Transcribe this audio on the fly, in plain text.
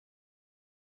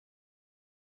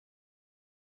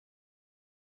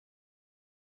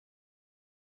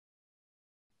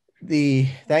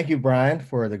Thank you, Brian,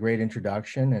 for the great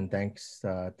introduction, and thanks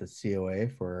to COA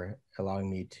for allowing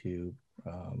me to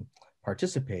um,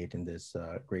 participate in this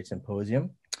great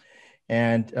symposium.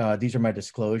 And these are my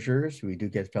disclosures. We do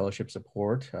get fellowship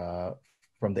support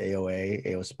from the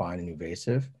AOA, AO Spine and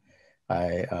Nuvasive.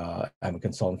 I'm a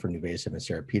consultant for Nuvasive and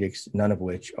Therapeutics, none of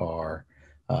which are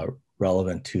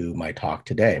relevant to my talk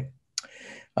today.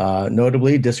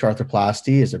 Notably, disc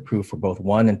arthroplasty is approved for both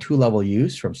 1 and 2 level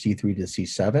use from C3 to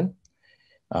C7.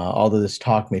 Although this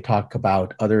talk may talk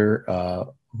about other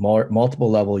multiple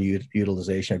level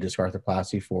utilization of disc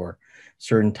arthroplasty for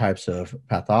certain types of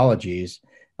pathologies,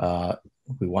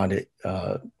 we want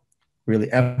to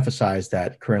really emphasize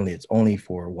that currently it's only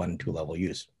for 1 and 2 level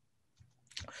use.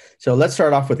 So let's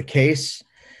start off with a case.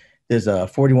 There's a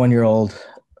 41-year-old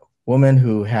woman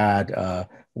who had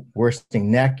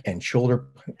worsening neck and shoulder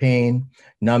pain,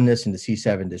 numbness in the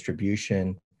C7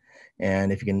 distribution.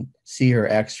 And if you can see her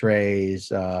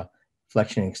x-rays,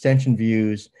 flexion and extension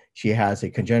views, she has a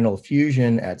congenital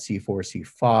fusion at C4,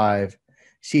 C5.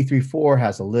 C3-4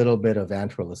 has a little bit of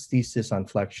anterolisthesis on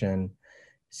flexion.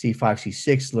 C5,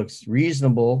 C6 looks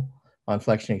reasonable on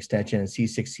flexion extension. And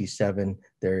C6, C7,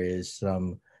 there is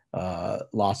some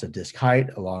loss of disc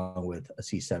height along with a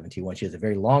C7-T1. She has a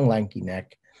very long, lanky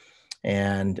neck.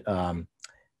 And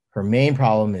her main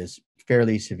problem is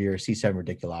fairly severe C7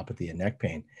 radiculopathy and neck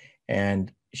pain.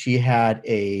 And she had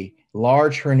a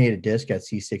large herniated disc at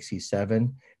C6,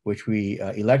 C7, which we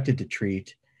elected to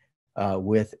treat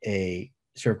with a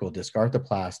cervical disc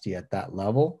arthroplasty at that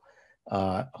level,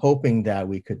 hoping that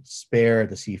we could spare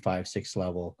the C5, 6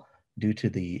 level due to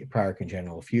the prior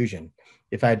congenital fusion.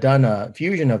 If I had done a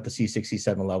fusion of the C6,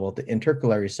 C7 level, the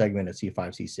intercalary segment of C5,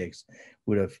 C6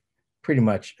 would have pretty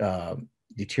much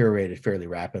deteriorated fairly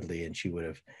rapidly, and she would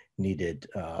have needed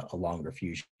a longer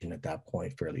fusion at that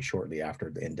point fairly shortly after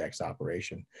the index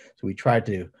operation. So we tried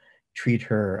to treat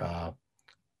her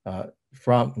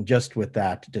from just with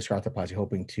that disc arthroplasty,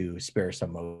 hoping to spare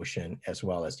some motion as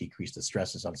well as decrease the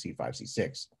stresses on C5,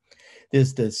 C6. This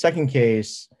is the second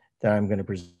case that I'm going to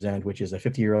present, which is a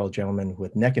 50-year-old gentleman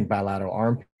with neck and bilateral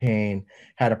arm pain,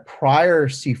 had a prior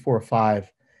C4-5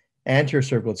 anterior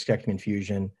cervical discectomy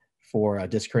fusion for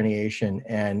disc herniation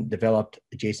and developed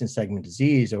adjacent segment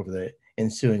disease over the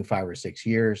ensuing 5 or 6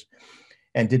 years,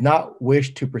 and did not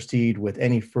wish to proceed with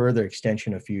any further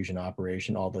extension of fusion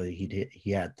operation, although he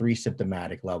had 3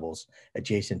 symptomatic levels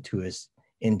adjacent to his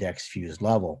index fused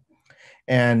level.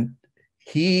 And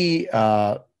he,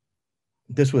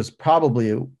 this was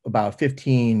probably about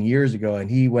 15 years ago,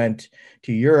 and he went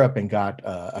to Europe and got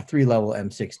a 3-level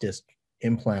M6 disc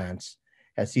implants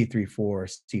at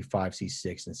C3-4, C5,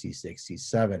 C6, and C6,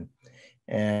 C7.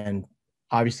 And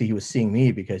obviously he was seeing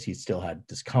me because he still had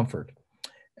discomfort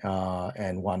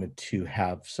and wanted to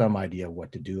have some idea of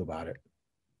what to do about it.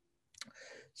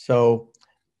 So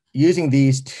using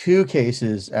these 2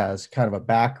 cases as kind of a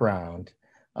background,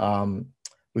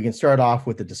 we can start off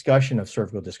with the discussion of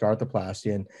cervical disc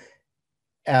arthroplasty. And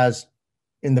as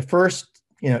in the first,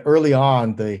 early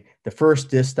on, the first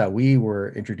discs that we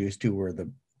were introduced to were the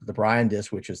Brian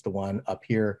disc, which is the one up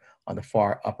here on the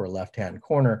far upper left-hand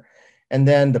corner, and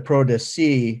then the ProDisc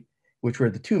C, which were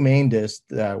the 2 main discs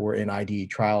that were in IDE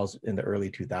trials in the early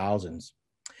 2000s.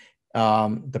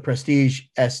 The Prestige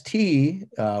ST,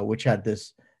 which had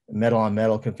this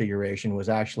metal-on-metal configuration, was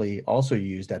actually also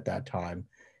used at that time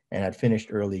and had finished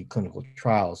early clinical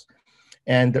trials.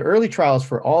 And the early trials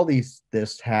for all these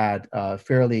discs had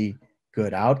fairly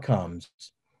good outcomes.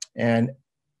 And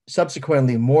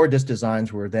subsequently, more disc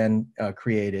designs were then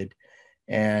created,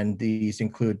 and these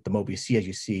include the Mobi C, as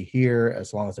you see here,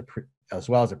 as well as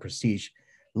a Prestige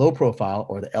low profile,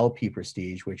 or the LP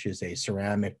Prestige, which is a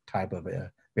ceramic type of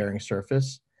a bearing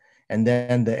surface, and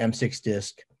then the M6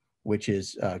 disc, which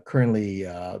is currently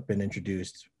been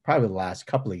introduced probably the last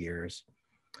couple of years.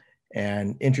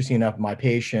 And interesting enough, my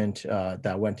patient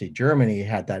that went to Germany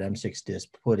had that M6 disc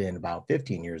put in about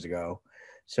 15 years ago.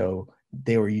 So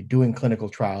they were doing clinical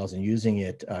trials and using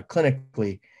it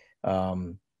clinically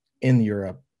in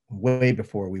Europe way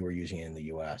before we were using it in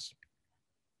the US.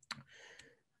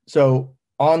 So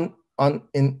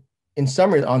in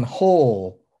summary, on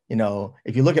whole,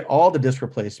 if you look at all the disc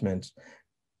replacements,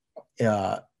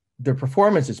 the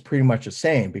performance is pretty much the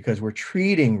same because we're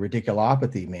treating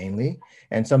radiculopathy mainly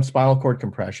and some spinal cord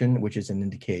compression, which is an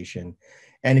indication.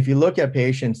 And if you look at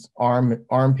patients' arm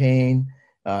pain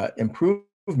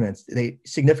improvements, they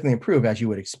significantly improve, as you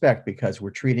would expect, because we're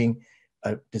treating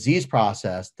a disease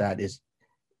process that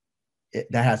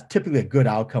has typically a good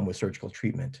outcome with surgical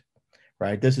treatment,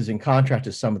 right? This is in contrast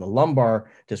to some of the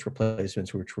lumbar disc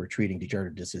replacements, which we're treating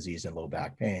degenerative disc disease and low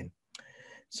back pain.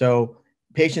 So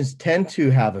patients tend to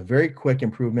have a very quick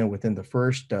improvement within the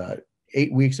first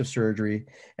 8 weeks of surgery,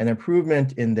 and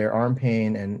improvement in their arm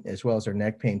pain and as well as their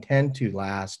neck pain tend to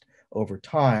last over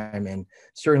time, and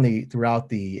certainly throughout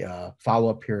the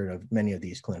follow-up period of many of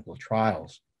these clinical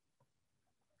trials.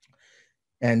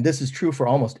 And this is true for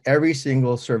almost every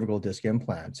single cervical disc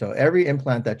implant. So every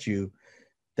implant that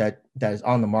is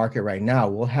on the market right now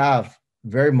will have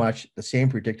very much the same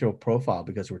predictable profile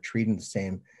because we're treating the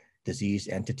same disease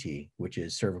entity, which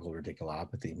is cervical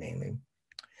radiculopathy mainly.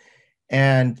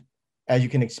 And as you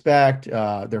can expect,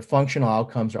 their functional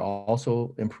outcomes are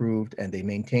also improved, and they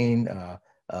maintain a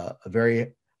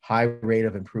very high rate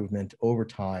of improvement over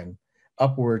time,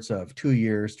 upwards of 2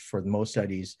 years for most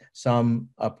studies, some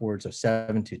upwards of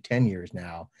 7 to 10 years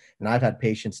now. And I've had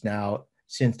patients now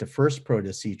since the first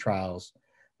PRODISC trials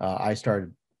I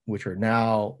started, which are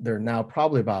now, they're now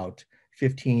probably about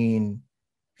 15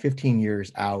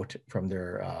 years out from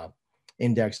their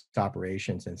indexed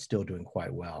operations and still doing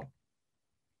quite well.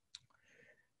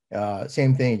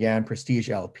 Same thing again, Prestige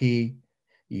LP.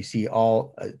 You see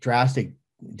all a drastic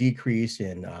decrease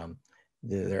in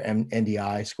their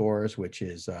NDI scores, which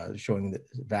is showing the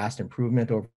vast improvement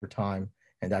over time.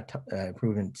 And that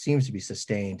improvement seems to be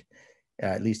sustained,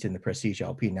 at least in the Prestige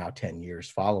LP, now 10 years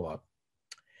follow-up.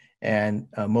 And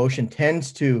motion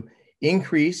tends to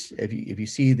increase. If you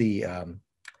see the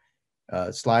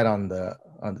slide on the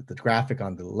graphic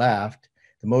on the left,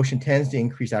 the motion tends to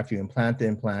increase after you implant the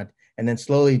implant and then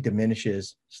slowly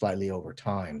diminishes slightly over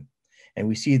time. And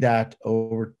we see that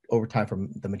over time from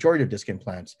the majority of disc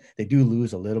implants, they do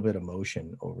lose a little bit of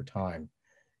motion over time.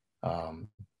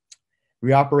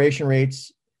 Reoperation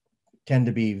rates tend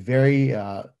to be very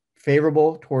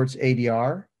favorable towards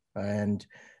ADR, and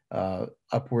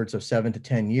upwards of 7 to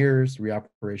 10 years,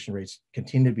 reoperation rates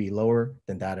continue to be lower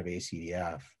than that of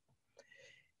ACDF.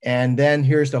 And then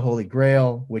here's the holy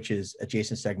grail, which is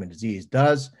adjacent segment disease.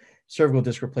 Does cervical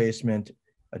disc replacement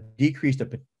decrease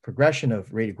the progression of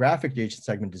radiographic adjacent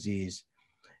segment disease?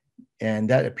 And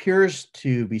that appears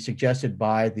to be suggested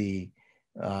by the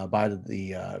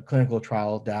clinical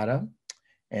trial data.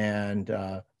 And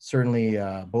certainly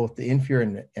both the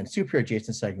inferior and superior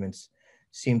adjacent segments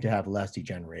seem to have less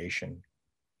degeneration.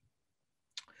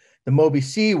 The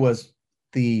Mobi-C was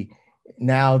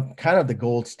now kind of the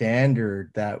gold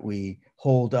standard that we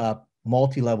hold up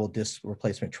multi-level disc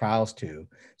replacement trials to.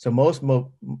 So most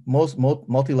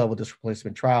multi-level disc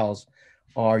replacement trials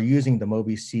are using the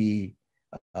Mobi-C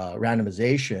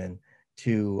randomization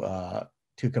to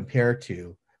compare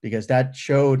to, because that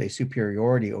showed a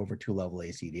superiority over two-level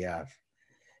ACDF.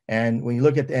 And when you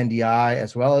look at the NDI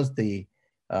as well as the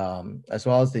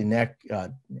neck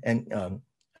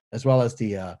as well as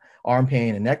the arm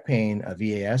pain and neck pain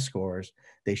VAS scores,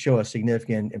 they show a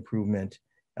significant improvement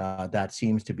that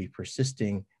seems to be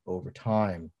persisting over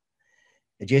time.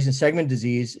 Adjacent segment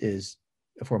disease is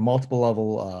for multiple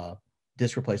level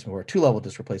disc replacement or two-level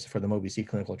disc replacement for the Mobi-C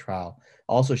clinical trial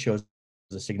also shows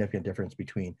a significant difference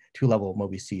between two-level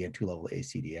Mobi-C and two-level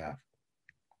ACDF.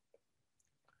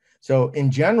 So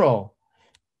in general,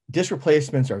 disc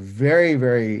replacements are very,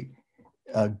 very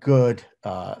good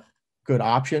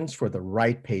options for the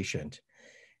right patient.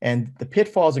 And the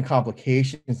pitfalls and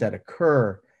complications that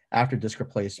occur after disc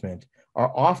replacement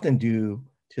are often due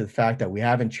to the fact that we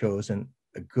haven't chosen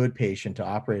a good patient to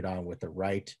operate on with the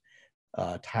right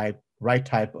type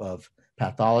of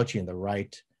pathology and the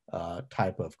right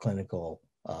type of clinical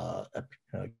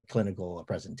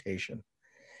presentation.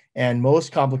 And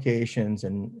most complications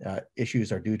and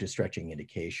issues are due to stretching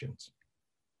indications.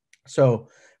 So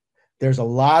there's a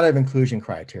lot of inclusion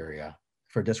criteria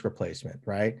for disc replacement,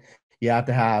 right? You have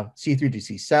to have C3 to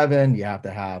C7. You have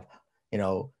to have,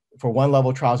 for one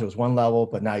level trials, it was one level,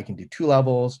 but now you can do two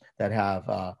levels that have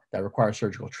that require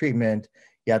surgical treatment.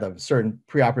 You have a certain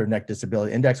preoperative neck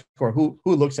disability index score. Who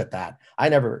looks at that? I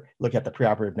never look at the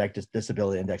preoperative neck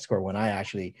disability index score when I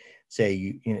actually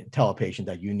say tell a patient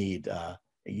that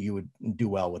you would do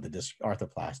well with the disc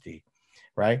arthroplasty,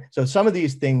 right? So some of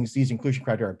these things, these inclusion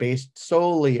criteria are based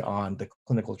solely on the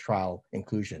clinical trial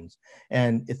inclusions.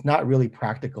 And it's not really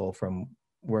practical from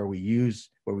where we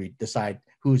decide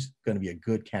who's going to be a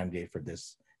good candidate for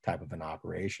this type of an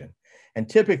operation. And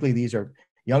typically these are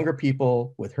younger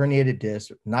people with herniated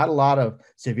discs, not a lot of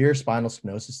severe spinal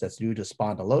stenosis that's due to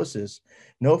spondylosis,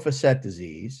 no facet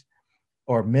disease,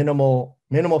 or minimal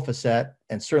facet,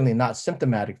 and certainly not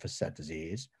symptomatic facet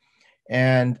disease,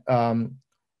 and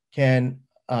can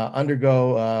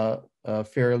undergo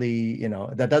fairly,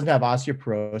 that doesn't have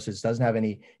osteoporosis, doesn't have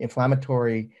any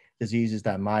inflammatory diseases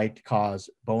that might cause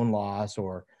bone loss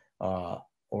or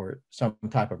some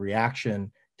type of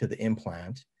reaction to the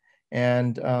implant.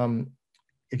 And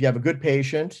if you have a good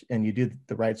patient and you do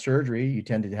the right surgery, you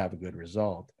tend to have a good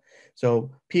result.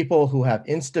 So people who have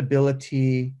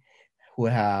instability, who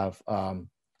have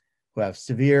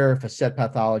severe facet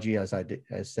pathology, as I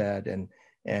said,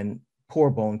 and poor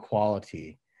bone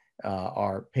quality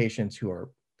are patients who are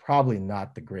probably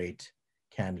not the great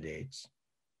candidates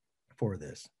for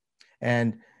this.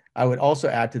 And I would also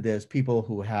add to this people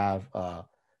who have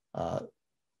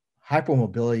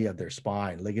hypermobility of their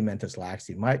spine, ligamentous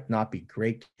laxity, might not be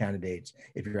great candidates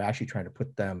if you're actually trying to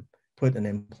put an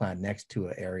implant next to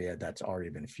an area that's already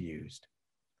been fused.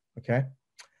 Okay,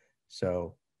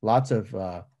 so lots of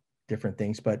different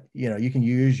things, but you can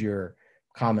use your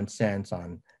common sense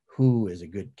on who is a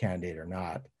good candidate or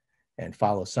not, and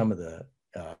follow some of the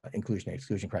inclusion and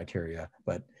exclusion criteria.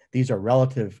 But these are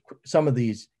relative. Some of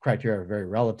these criteria are very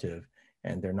relative,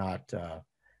 and they're not.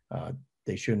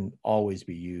 They shouldn't always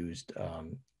be used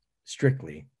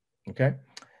strictly. Okay,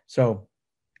 so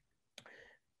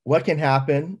what can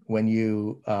happen when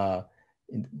you?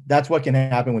 That's what can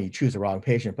happen when you choose the wrong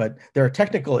patient. But there are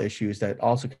technical issues that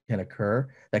also can occur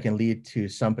that can lead to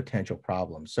some potential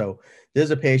problems. So this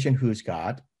is a patient who's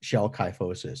got shell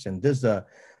kyphosis, and this is a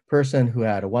person who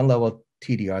had a 1-level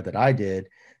TDR that I did.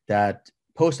 That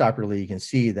postoperatively, you can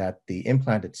see that the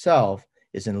implant itself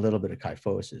is in a little bit of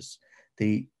kyphosis.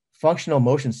 The functional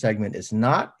motion segment is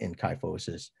not in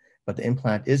kyphosis, but the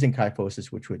implant is in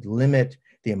kyphosis, which would limit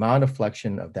the amount of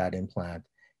flexion of that implant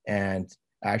and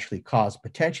actually cause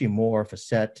potentially more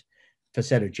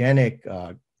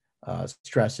facetogenic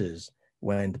stresses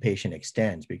when the patient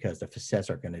extends, because the facets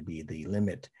are going to be the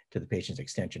limit to the patient's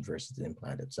extension versus the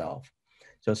implant itself.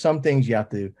 So some things you have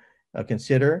to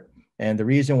consider. And the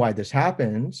reason why this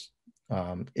happens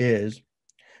is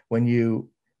when you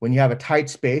have a tight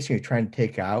space and you're trying to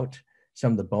take out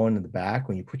some of the bone in the back,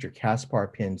 when you put your Caspar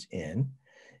pins in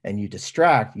and you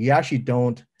distract, you actually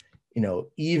don't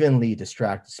evenly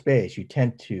distract the space. You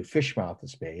tend to fish mouth the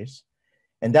space.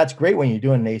 And that's great when you're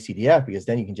doing an ACDF, because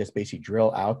then you can just basically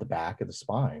drill out the back of the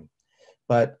spine.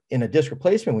 But in a disc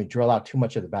replacement, when you drill out too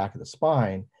much of the back of the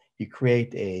spine, you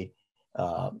create a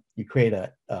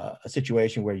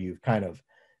situation where you've kind of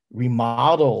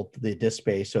remodeled the disc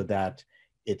space so that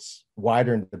it's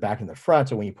wider in the back and the front.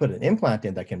 So when you put an implant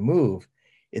in that can move,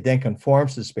 it then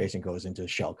conforms to the space and goes into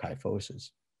shell kyphosis.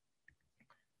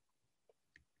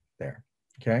 There,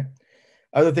 okay?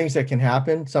 Other things that can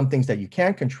happen, some things that you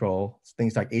can't control,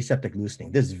 things like aseptic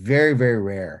loosening. This is very, very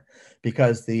rare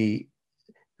because the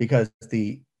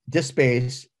disc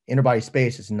space, interbody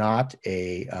space is not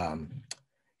a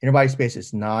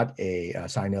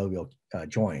synovial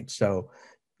joint. So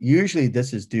usually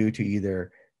this is due to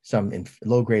either some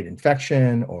low-grade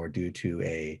infection or due to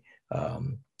a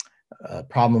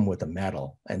problem with the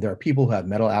metal. And there are people who have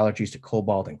metal allergies to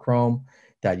cobalt and chrome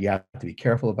that you have to be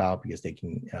careful about, because they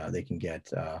can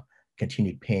get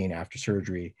continued pain after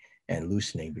surgery and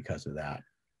loosening because of that.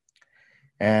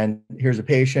 And here's a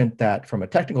patient that, from a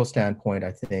technical standpoint,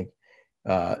 I think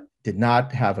did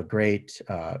not have a great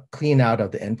clean out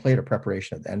of the end plate or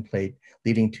preparation of the end plate,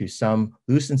 leading to some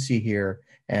lucency here.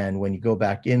 And when you go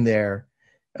back in there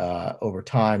over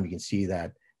time, you can see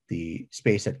that the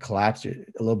space had collapsed. A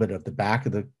little bit of the back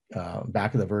of the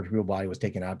vertebral body was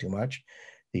taken out too much.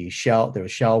 The shell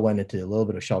went into a little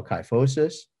bit of shell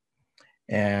kyphosis,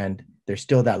 and there's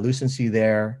still that lucency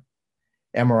there.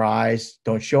 MRIs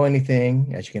don't show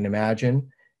anything, as you can imagine.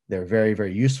 They're very,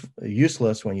 very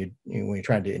useless when you're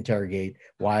trying to interrogate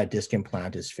why a disc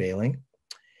implant is failing.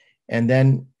 And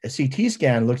then a CT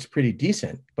scan looks pretty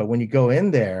decent, but when you go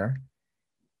in there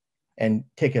and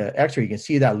take an X-ray, you can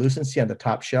see that lucency on the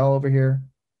top shell over here.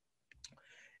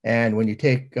 And when you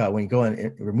go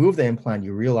and remove the implant,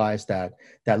 you realize that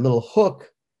that little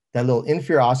hook, that little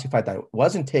inferior osteophyte that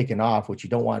wasn't taken off, which you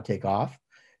don't want to take off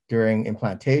during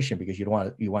implantation because you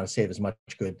want to save as much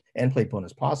good end plate bone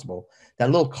as possible. That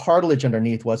little cartilage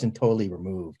underneath wasn't totally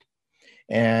removed.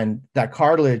 And that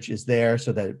cartilage is there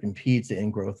so that it impedes the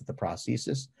ingrowth of the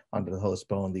prosthesis onto the host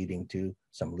bone, leading to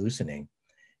some loosening.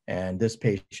 And this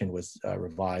patient was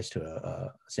revised to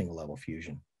a single level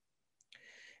fusion.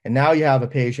 And now you have a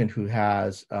patient who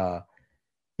has, we're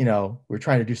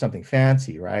trying to do something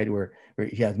fancy, right? Where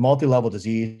he has multi-level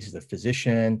disease, he's a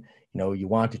physician, you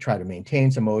want to try to maintain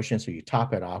some motion, so you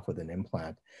top it off with an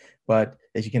implant. But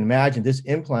as you can imagine, this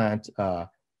implant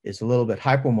is a little bit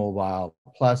hypermobile,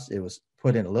 plus it was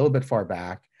put in a little bit far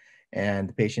back, and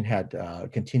the patient had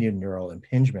continued neural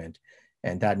impingement,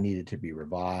 and that needed to be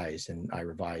revised, and I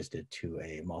revised it to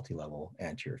a multi-level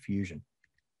anterior fusion.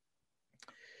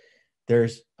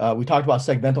 There's, we talked about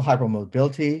segmental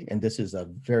hypermobility, and this is a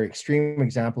very extreme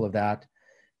example of that.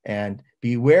 And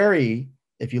be wary,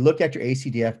 if you look at your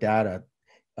ACDF data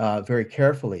very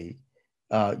carefully,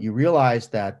 you realize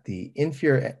that the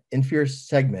inferior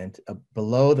segment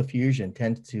below the fusion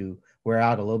tends to wear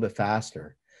out a little bit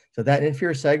faster. So that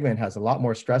inferior segment has a lot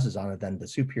more stresses on it than the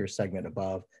superior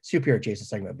adjacent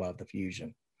segment above the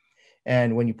fusion.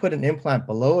 And when you put an implant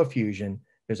below a fusion,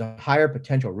 there's a higher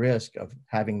potential risk of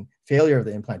having failure of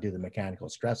the implant due to the mechanical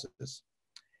stresses.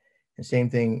 And same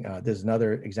thing, there's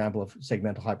another example of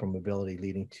segmental hypermobility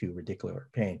leading to radicular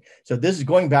pain. So this is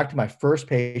going back to my first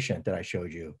patient that I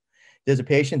showed you. There's a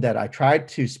patient that I tried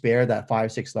to spare that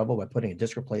 5-6 level by putting a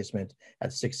disc replacement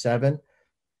at 6-7.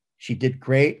 She did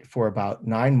great for about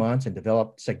 9 months and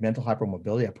developed segmental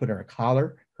hypermobility. I put her in a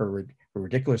collar. Her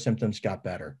radicular symptoms got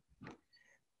better.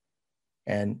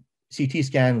 And CT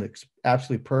scan looks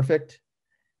absolutely perfect.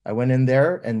 I went in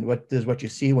there, and this is what you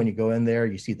see when you go in there.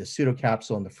 You see the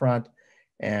pseudocapsule in the front,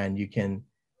 and you can,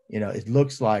 it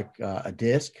looks like a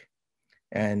disc.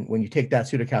 And when you take that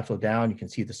pseudocapsule down, you can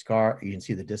see the scar, you can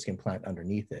see the disc implant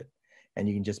underneath it. And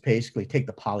you can just basically take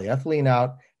the polyethylene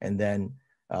out and then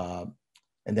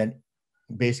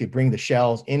basically bring the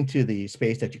shells into the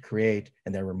space that you create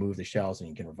and then remove the shells, and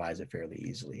you can revise it fairly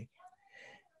easily.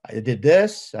 I did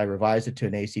this, I revised it to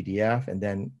an ACDF, and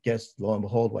then guess, lo and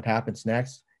behold, what happens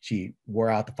next? She wore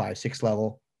out the 5-6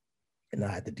 level, and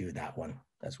I had to do that one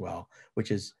as well, which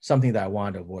is something that I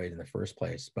wanted to avoid in the first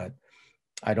place. But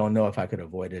I don't know if I could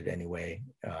avoid it anyway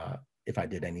if I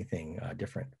did anything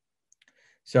different.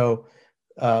 So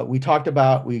we can talk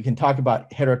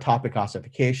about heterotopic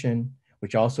ossification,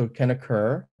 which also can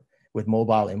occur with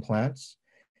mobile implants.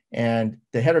 And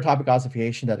the heterotopic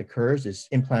ossification that occurs is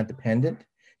implant dependent,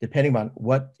 depending on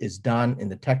what is done in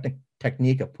the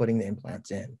technique of putting the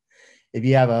implants in. If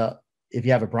you have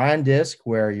a Bryan disc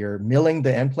where you're milling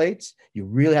the end plates, you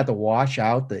really have to wash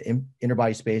out the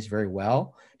interbody space very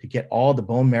well to get all the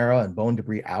bone marrow and bone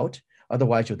debris out.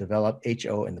 Otherwise, you'll develop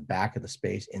HO in the back of the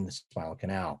space in the spinal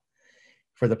canal.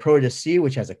 For the Proteus C,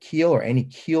 which has a keel or any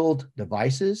keeled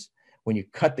devices, when you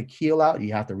cut the keel out,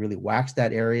 you have to really wax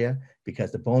that area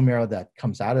because the bone marrow that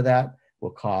comes out of that will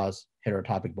cause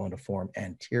heterotopic bone to form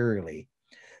anteriorly.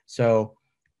 So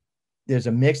there's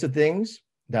a mix of things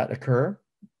that occur.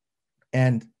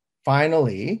 And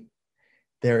finally,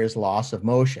 there is loss of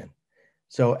motion.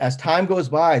 So as time goes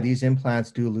by, these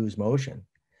implants do lose motion.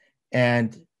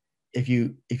 And if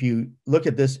you look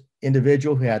at this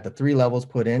individual who had the 3 levels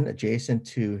put in adjacent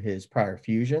to his prior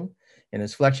fusion, and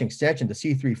his flexion extension, the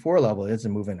C3-4 level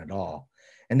isn't moving at all.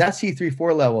 And that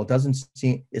C3-4 level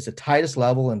it's the tightest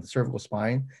level in the cervical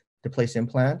spine to place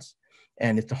implants.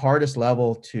 And it's the hardest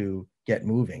level to get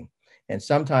moving. And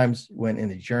sometimes when in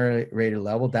the degenerated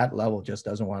level, that level just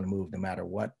doesn't want to move no matter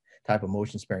what type of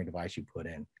motion sparing device you put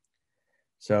in.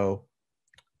 So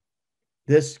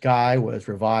this guy was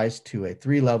revised to a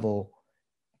 3-level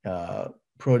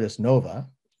Proteus Nova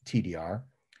TDR,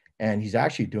 and he's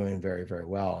actually doing very, very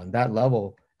well. And that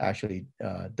level actually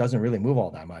doesn't really move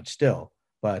all that much still,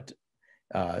 but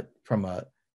from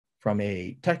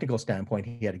a technical standpoint,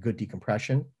 he had a good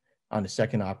decompression on the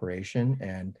second operation,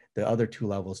 and the other 2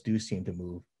 levels do seem to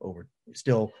move over,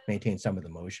 still maintain some of the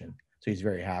motion. So he's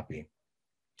very happy.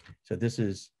 So this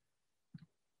is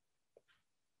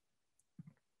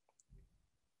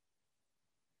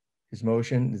his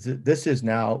motion. This is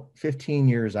now 15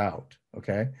 years out,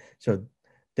 okay? So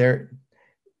there,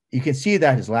 you can see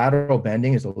that his lateral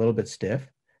bending is a little bit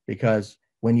stiff because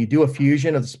when you do a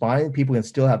fusion of the spine, people can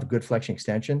still have a good flexion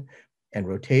extension and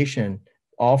rotation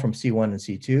all from C1 and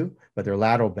C2, but their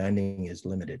lateral bending is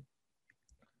limited.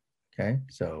 Okay,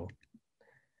 so,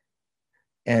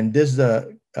 and this is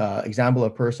a example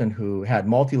of a person who had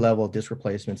multi-level disc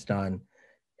replacements done,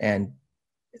 and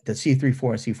the C3-4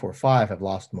 and C4-5 have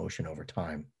lost motion over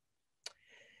time.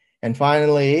 And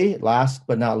finally, last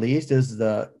but not least, is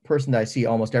the person that I see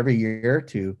almost every year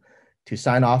to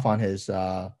sign off on his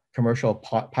commercial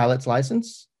pilot's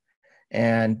license.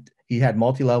 And he had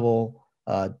multi-level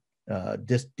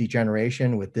disc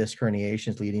degeneration with disc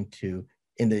herniations leading to,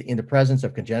 in the presence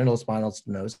of congenital spinal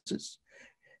stenosis,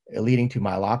 leading to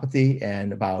myelopathy.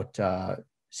 And about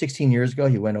 16 years ago,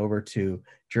 he went over to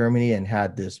Germany and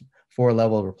had this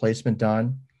 4-level replacement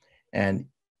done. And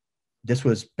this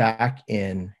was back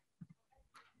when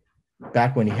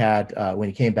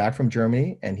he came back from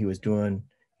Germany, and he was doing,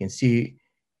 you can see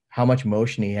how much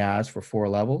motion he has for 4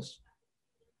 levels.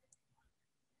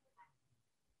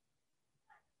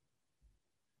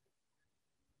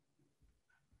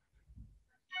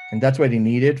 And that's what he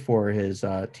needed for his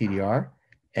TDR.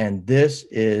 And this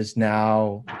is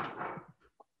now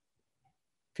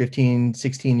 15,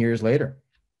 16 years later.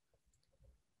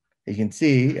 You can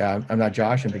see, I'm not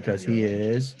joshing because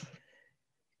he's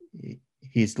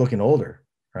looking older,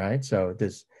 right? So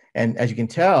this, and as you can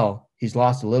tell, he's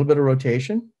lost a little bit of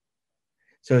rotation.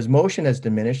 So his motion has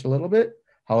diminished a little bit.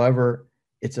 However,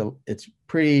 it's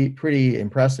pretty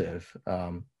impressive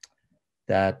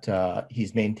that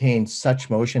he's maintained such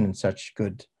motion and such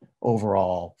good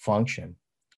overall function.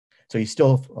 So he's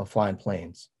still flying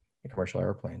planes, commercial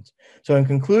airplanes. So in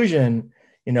conclusion,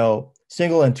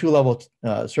 single and two-level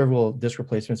cervical disc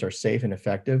replacements are safe and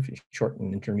effective, short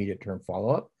and intermediate term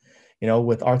follow-up.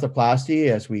 With arthroplasty,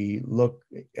 as we look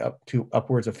up to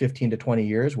upwards of 15 to 20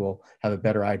 years, we'll have a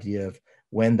better idea of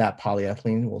when that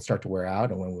polyethylene will start to wear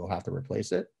out and when we'll have to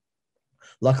replace it.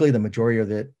 Luckily, the majority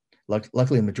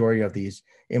of these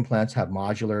implants have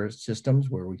modular systems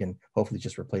where we can hopefully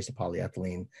just replace the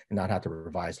polyethylene and not have to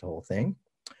revise the whole thing.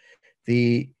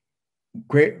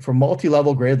 For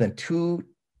multi-level greater than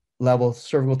 2-level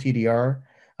cervical TDR,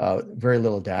 very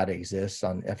little data exists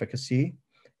on efficacy,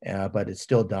 but it's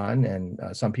still done. And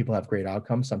some people have great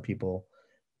outcomes, some people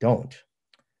don't.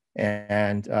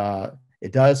 And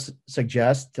it does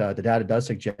suggest, the data does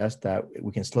suggest that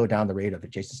we can slow down the rate of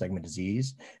adjacent segment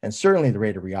disease and certainly the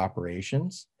rate of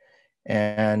reoperations.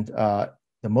 And the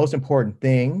most important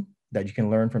thing that you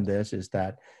can learn from this is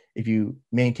that if you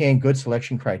maintain good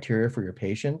selection criteria for your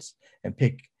patients and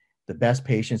pick the best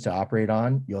patients to operate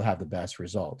on, you'll have the best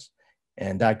results.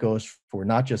 And that goes for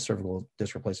not just cervical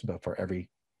disc replacement, but for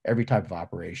every type of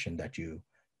operation that you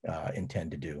intend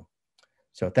to do.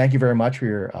 So thank you very much for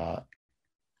your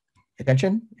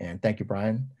attention. And thank you,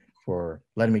 Brian, for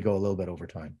letting me go a little bit over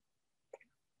time.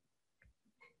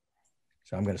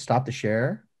 So I'm going to stop the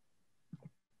share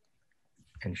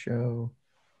and show,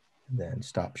 and then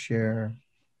stop share,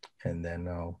 and then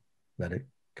I'll let it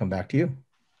come back to you.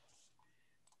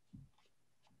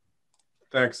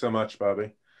 Thanks so much,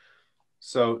 Bobby.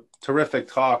 So terrific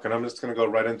talk. And I'm just going to go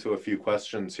right into a few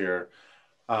questions here.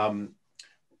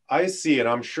 I see, and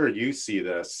I'm sure you see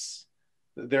this,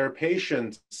 there are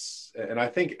patients, and I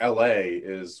think LA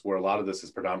is where a lot of this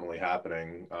is predominantly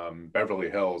happening, Beverly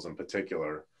Hills in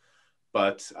particular.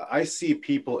 But I see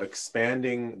people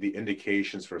expanding the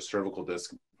indications for cervical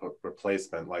disc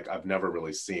replacement like I've never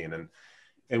really seen. And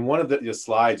in one of the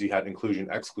slides, you had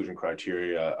inclusion-exclusion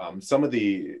criteria.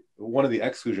 One of the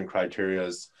exclusion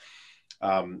criterias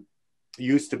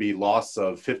used to be loss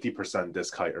of 50%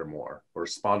 disc height or more, or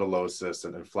spondylosis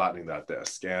and flattening that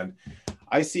disc. And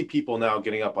I see people now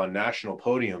getting up on national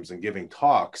podiums and giving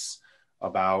talks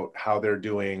about how they're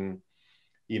doing,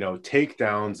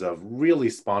 takedowns of really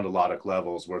spondylotic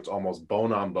levels where it's almost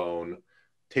bone on bone,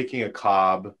 taking a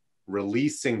cob,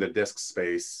 releasing the disc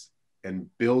space, and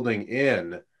building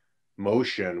in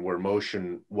motion where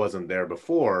motion wasn't there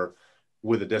before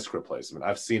with a disc replacement.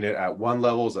 I've seen it at 1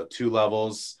 levels, at 2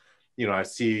 levels. I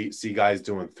see guys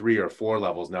doing 3 or 4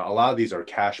 levels now. A lot of these are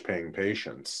cash paying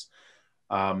patients.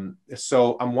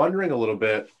 So I'm wondering a little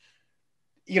bit,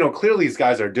 clearly these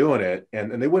guys are doing it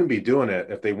and they wouldn't be doing it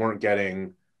if they weren't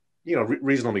getting,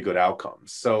 reasonably good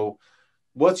outcomes. So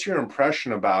what's your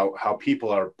impression about how people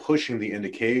are pushing the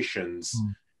indications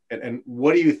and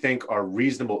what do you think are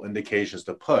reasonable indications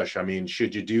to push? I mean,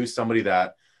 should you do somebody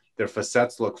that their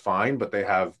facets look fine, but they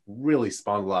have really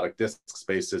spondylotic disc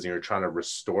spaces and you're trying to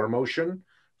restore motion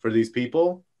for these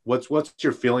people? What's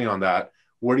your feeling on that?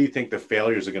 Where do you think the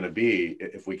failures are going to be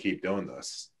if we keep doing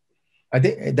this? I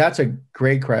think that's a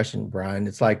great question, Brian.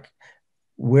 It's like,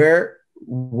 where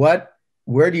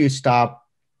do you stop?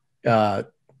 Your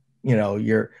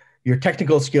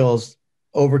technical skills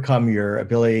overcome your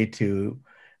ability to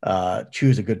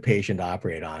choose a good patient to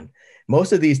operate on.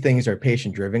 Most of these things are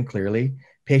patient driven. Clearly,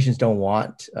 patients don't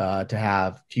want to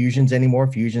have fusions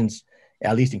anymore. Fusions,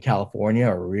 at least in California,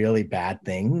 are really bad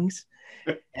things.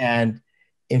 And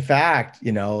in fact,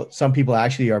 some people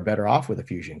actually are better off with a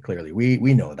fusion. Clearly,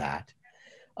 we know that.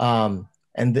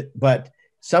 But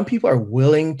some people are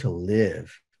willing to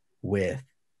live with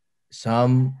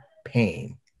some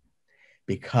pain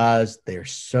because they're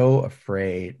so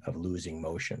afraid of losing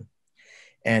motion.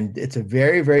 And it's a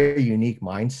very, very unique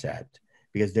mindset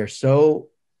because they're so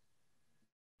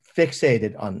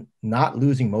fixated on not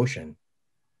losing motion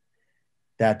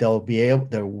that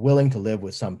they're willing to live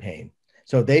with some pain.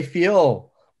 So they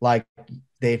feel like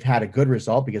they've had a good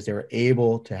result because they were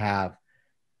able to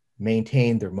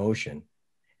maintain their motion,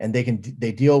 and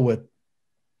they deal with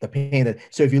the pain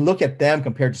so if you look at them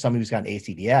compared to somebody who's got an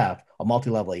ACDF, a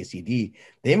multi-level ACD,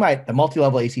 the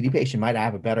multi-level ACD patient might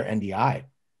have a better NDI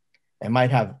and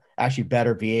might have actually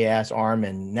better VAS, arm,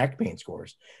 and neck pain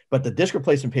scores. But the disc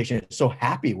replacement patient is so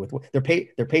happy with their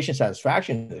patient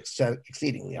satisfaction is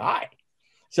exceedingly high.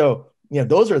 So,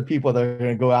 those are the people that are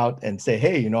going to go out and say,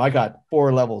 hey, I got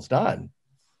 4 levels done,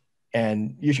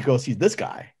 and you should go see this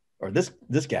guy or this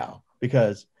gal,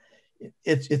 because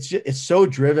it's so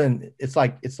driven. It's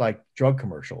like drug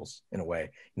commercials in a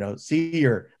way. See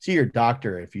your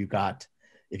doctor if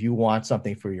you want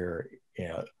something for your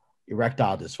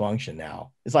erectile dysfunction.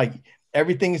 Now it's like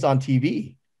everything's on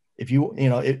TV.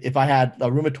 If I had a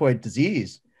rheumatoid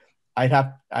disease, I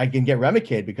can get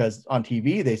Remicade because on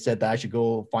TV they said that I should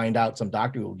go find out some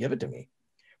doctor who will give it to me,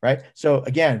 right? So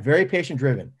again, very patient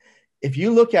driven. If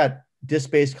you look at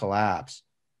disc-based collapse,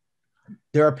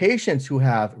 there are patients who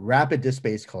have rapid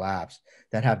disc-based collapse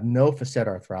that have no facet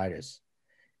arthritis.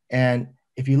 And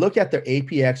if you look at their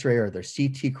AP X-ray or their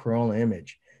CT coronal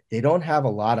image, they don't have a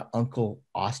lot of uncal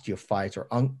osteophytes or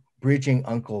bridging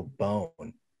uncal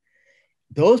bone.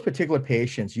 Those particular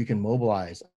patients you can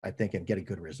mobilize, I think, and get a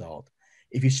good result.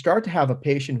 If you start to have a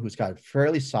patient who's got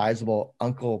fairly sizable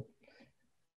uncal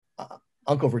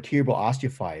vertebral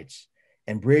osteophytes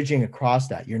and bridging across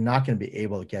that, you're not going to be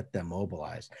able to get them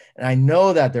mobilized. And I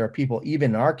know that there are people,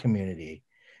 even in our community,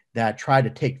 that try to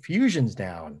take fusions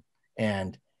down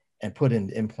and put in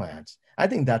implants. I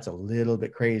think that's a little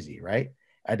bit crazy, right?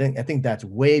 I think that's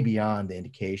way beyond the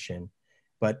indication.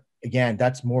 But again,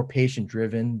 that's more patient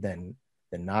driven than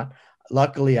not.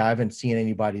 Luckily, I haven't seen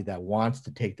anybody that wants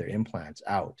to take their implants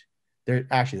out.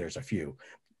 There's a few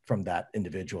from that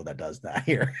individual that does that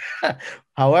here.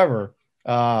 However,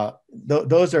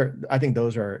 those are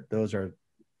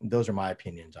my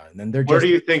opinions on it. And they're Where just.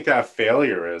 do you think that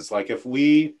failure is? Like if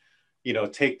we,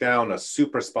 take down a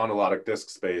supraspondylodic disc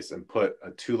space and put a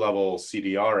 2-level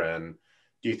CDR in,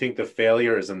 do you think the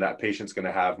failure is in that patient's going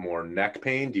to have more neck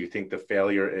pain? Do you think the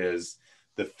failure is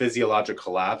the physiologic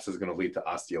collapse is going to lead to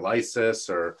osteolysis,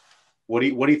 or what do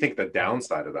you think the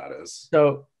downside of that is?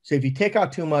 So if you take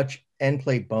out too much end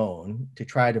plate bone to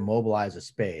try to mobilize a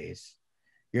space,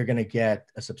 you're going to get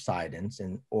a subsidence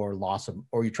or loss of,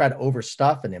 or you try to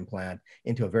overstuff an implant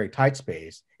into a very tight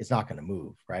space, it's not going to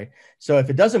move, right? So if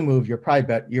it doesn't move, you're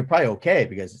probably okay,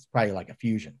 because it's probably like a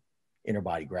fusion,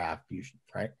 interbody graft fusion,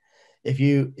 right? If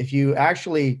it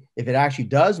actually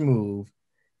does move,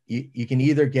 you can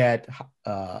either get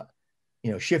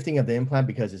shifting of the implant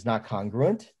because it's not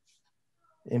congruent.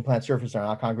 The implant surfaces are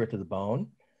not congruent to the bone,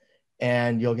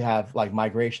 and you'll have like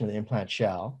migration of the implant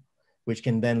shell, which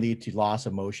can then lead to loss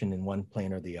of motion in one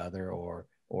plane or the other,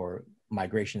 or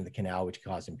migration of the canal, which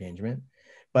causes impingement.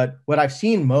 But what I've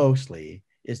seen mostly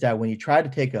is that when you try to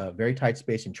take a very tight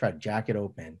space and try to jack it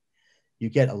open, you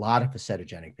get a lot of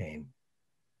facetogenic pain.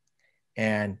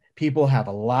 And people have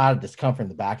a lot of discomfort in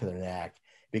the back of their neck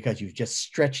because you've just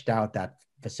stretched out that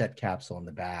facet capsule in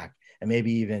the back, and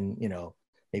maybe even,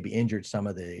 maybe injured some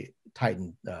of the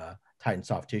tightened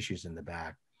soft tissues in the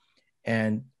back.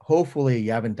 And hopefully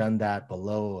you haven't done that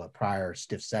below a prior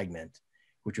stiff segment,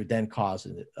 which would then cause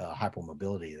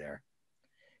hypomobility there.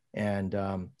 And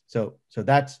so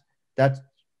that's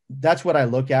what I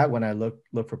look at when I look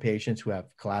for patients who have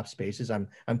collapsed spaces. I'm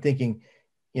thinking,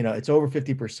 it's over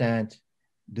 50%.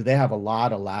 Do they have a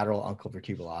lot of lateral uncal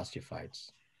vertebral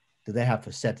osteophytes? Do they have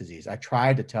facet disease? I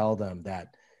try to tell them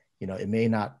that, it may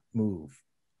not move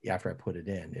after I put it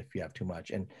in if you have too much.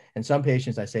 And some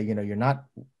patients I say, you're not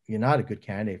a good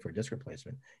candidate for a disc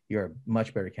replacement. You're a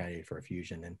much better candidate for a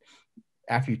fusion. And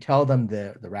after you tell them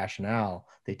the rationale,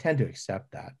 they tend to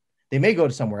accept that. They may go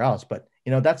to somewhere else, but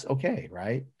that's okay,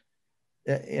 right?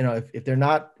 If they're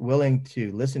not willing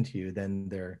to listen to you, then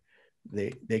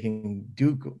they can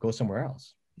go somewhere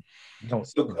else.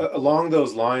 Along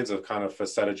those lines of kind of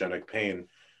facetogenic pain,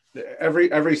 every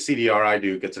CDR I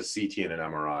do gets a CT and an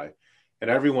MRI. And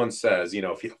everyone says,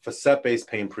 if you have facet-based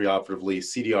pain preoperatively,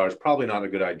 CDR is probably not a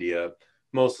good idea,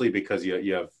 mostly because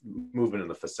you have movement in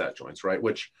the facet joints, right?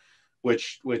 Which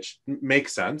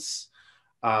makes sense.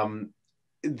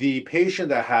 The patient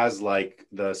that has like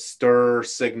the stir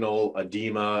signal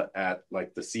edema at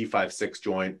like the C5-6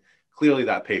 joint, clearly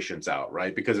that patient's out,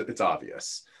 right? Because it's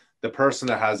obvious. The person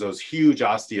that has those huge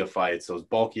osteophytes, those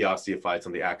bulky osteophytes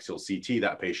on the axial CT,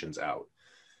 that patient's out.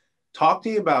 Talk to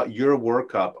me about your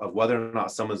workup of whether or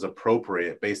not someone's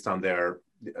appropriate based on their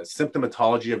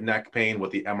symptomatology of neck pain, what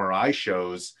the MRI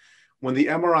shows. When the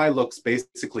MRI looks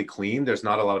basically clean, there's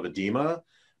not a lot of edema,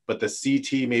 but the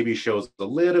CT maybe shows a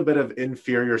little bit of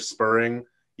inferior spurring,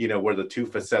 where the two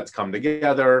facets come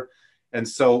together. And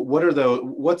so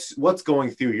what's going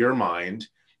through your mind?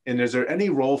 And is there any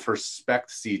role for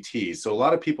SPECT CT? So a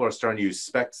lot of people are starting to use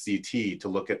SPECT CT to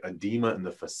look at edema in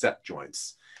the facet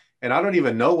joints. And I don't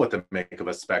even know what to make of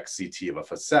a SPECT CT of a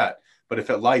facet. But if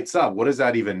it lights up, what does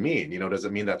that even mean? You know, does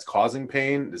it mean that's causing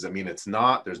pain? Does it mean it's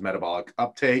not? There's metabolic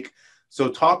uptake. So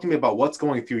talk to me about what's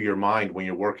going through your mind when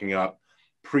you're working up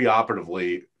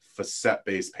preoperatively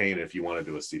facet-based pain if you want to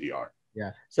do a CDR.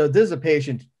 Yeah. So this is a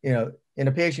patient, you know, in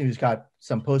a patient who's got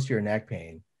some posterior neck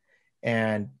pain,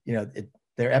 and you know,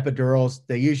 their epidurals,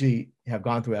 they usually have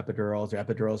gone through epidurals. Their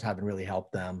epidurals haven't really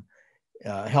helped them,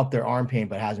 helped their arm pain,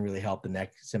 but hasn't really helped the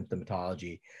neck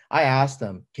symptomatology. I asked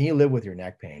them, can you live with your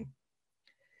neck pain?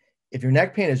 If your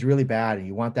neck pain is really bad and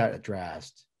you want that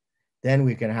addressed, then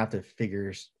we're going to have to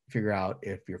figure out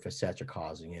if your facets are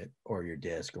causing it or your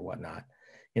disc or whatnot.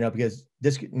 You know, because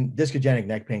discogenic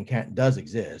neck pain does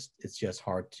exist. It's just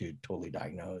hard to totally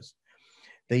diagnose.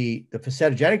 The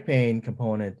facetogenic pain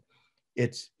component,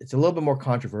 it's a little bit more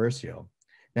controversial.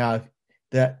 Now,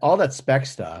 all that SPECT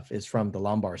stuff is from the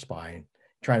lumbar spine,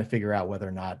 trying to figure out whether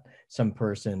or not some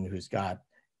person who's got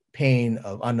pain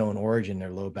of unknown origin in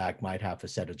their low back might have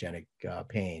facetogenic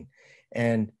pain.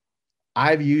 And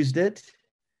I've used it,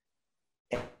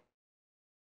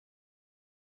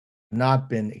 not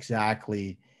been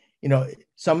exactly, you know,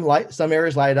 some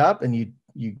areas light up and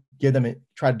you give them,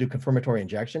 try to do confirmatory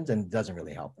injections, and it doesn't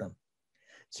really help them.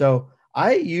 So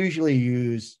I usually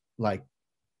use like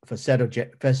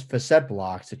facet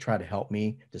blocks to try to help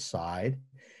me decide.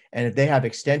 And if they have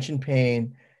extension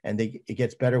pain and it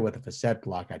gets better with a facet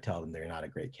block, I tell them they're not a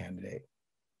great candidate.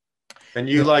 And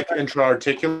you like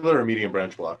intra-articular or medium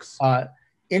branch blocks?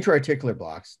 Intra-articular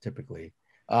blocks typically,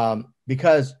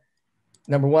 because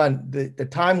number one, the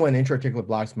time when intra-articular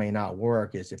blocks may not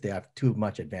work is if they have too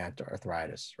much advanced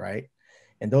arthritis, right?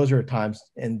 And those are times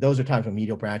when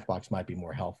medial branch blocks might be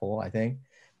more helpful, I think.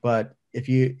 But if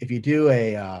you do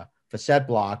a facet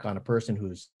block on a person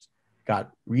who's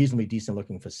got reasonably decent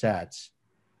looking facets,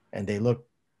 and they look,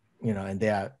 you know, and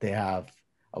they have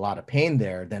a lot of pain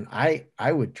there, then I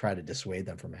would try to dissuade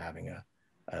them from having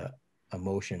a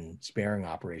motion sparing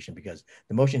operation, because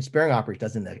the motion sparing operation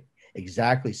doesn't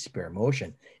exactly spare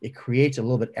motion. It creates a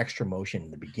little bit extra motion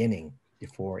in the beginning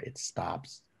before it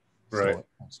stops, right,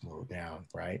 slow down,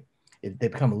 right? They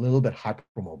become a little bit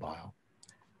hypermobile.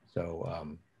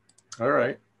 So all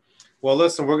right. Well,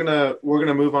 listen, we're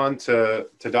gonna move on to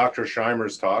Dr.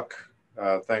 Scheimer's talk.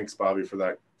 Thanks, Bobby, for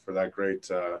that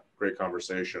great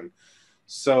conversation.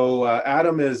 So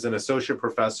Adam is an associate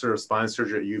professor of spine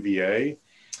surgery at UVA.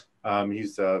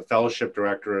 He's a fellowship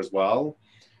director as well.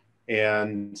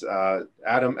 And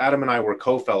Adam and I were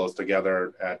co-fellows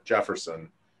together at Jefferson.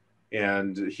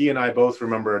 And he and I both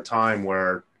remember a time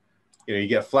where, you know, you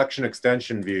get flexion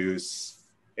extension views,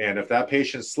 and if that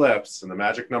patient slips and the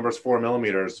magic number is 4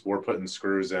 millimeters, we're putting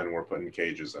screws in, we're putting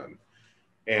cages in.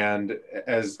 And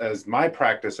as my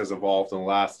practice has evolved in the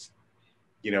last,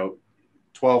 you know,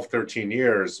 12, 13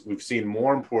 years, we've seen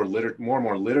more and more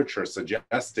literature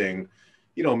suggesting,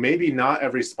 you know, maybe not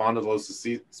every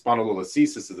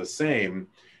spondylolisthesis is the same,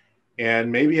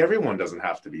 and maybe everyone doesn't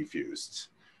have to be fused.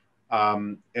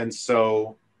 And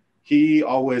so he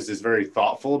always is very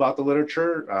thoughtful about the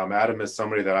literature. Adam is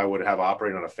somebody that I would have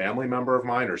operate on a family member of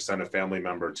mine or send a family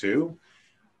member to.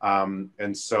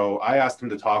 And so I asked him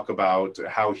to talk about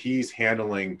how he's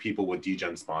handling people with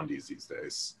degen spondies these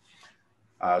days.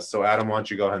 So Adam, why don't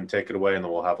you go ahead and take it away, and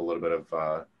then we'll have a little bit of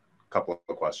a couple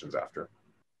of questions after.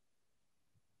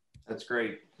 That's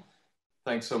great.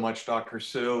 Thanks so much, Dr.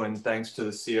 Sue, and thanks to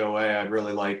the COA. I'd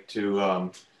really like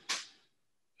to,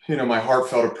 you know, my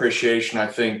heartfelt appreciation. I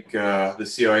think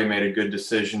the COA made a good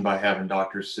decision by having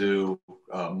Dr. Sue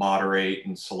moderate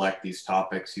and select these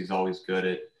topics. He's always good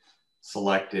at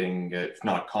selecting, if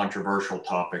not controversial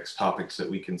topics that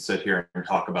we can sit here and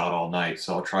talk about all night.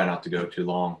 So I'll try not to go too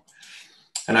long.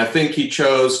 And I think he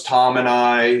chose Tom and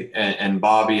I and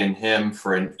Bobby and him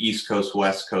for an East Coast,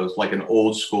 West Coast, like an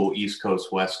old school East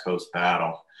Coast, West Coast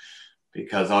battle.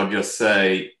 Because I'll just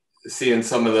say, seeing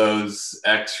some of those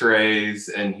x-rays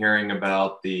and hearing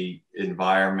about the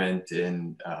environment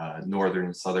in Northern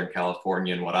and Southern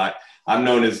California, and what I'm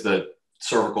known as the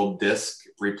cervical disc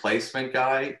replacement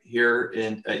guy here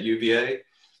at UVA.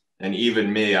 And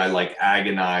even me, I like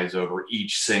agonize over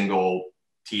each single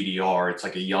TDR. It's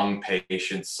like a young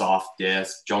patient, soft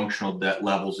disc, junctional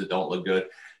levels that don't look good.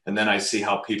 And then I see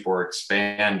how people are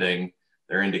expanding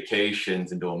their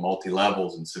indications into a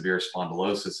multi-levels and severe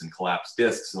spondylosis and collapsed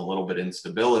discs and a little bit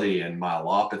instability and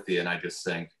myelopathy. And I just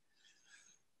think,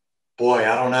 boy,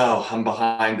 I don't know, I'm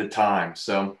behind the time.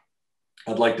 So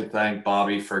I'd like to thank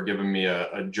Bobby for giving me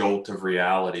a jolt of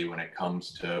reality when it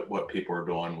comes to what people are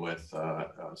doing with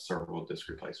cervical disc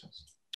replacements.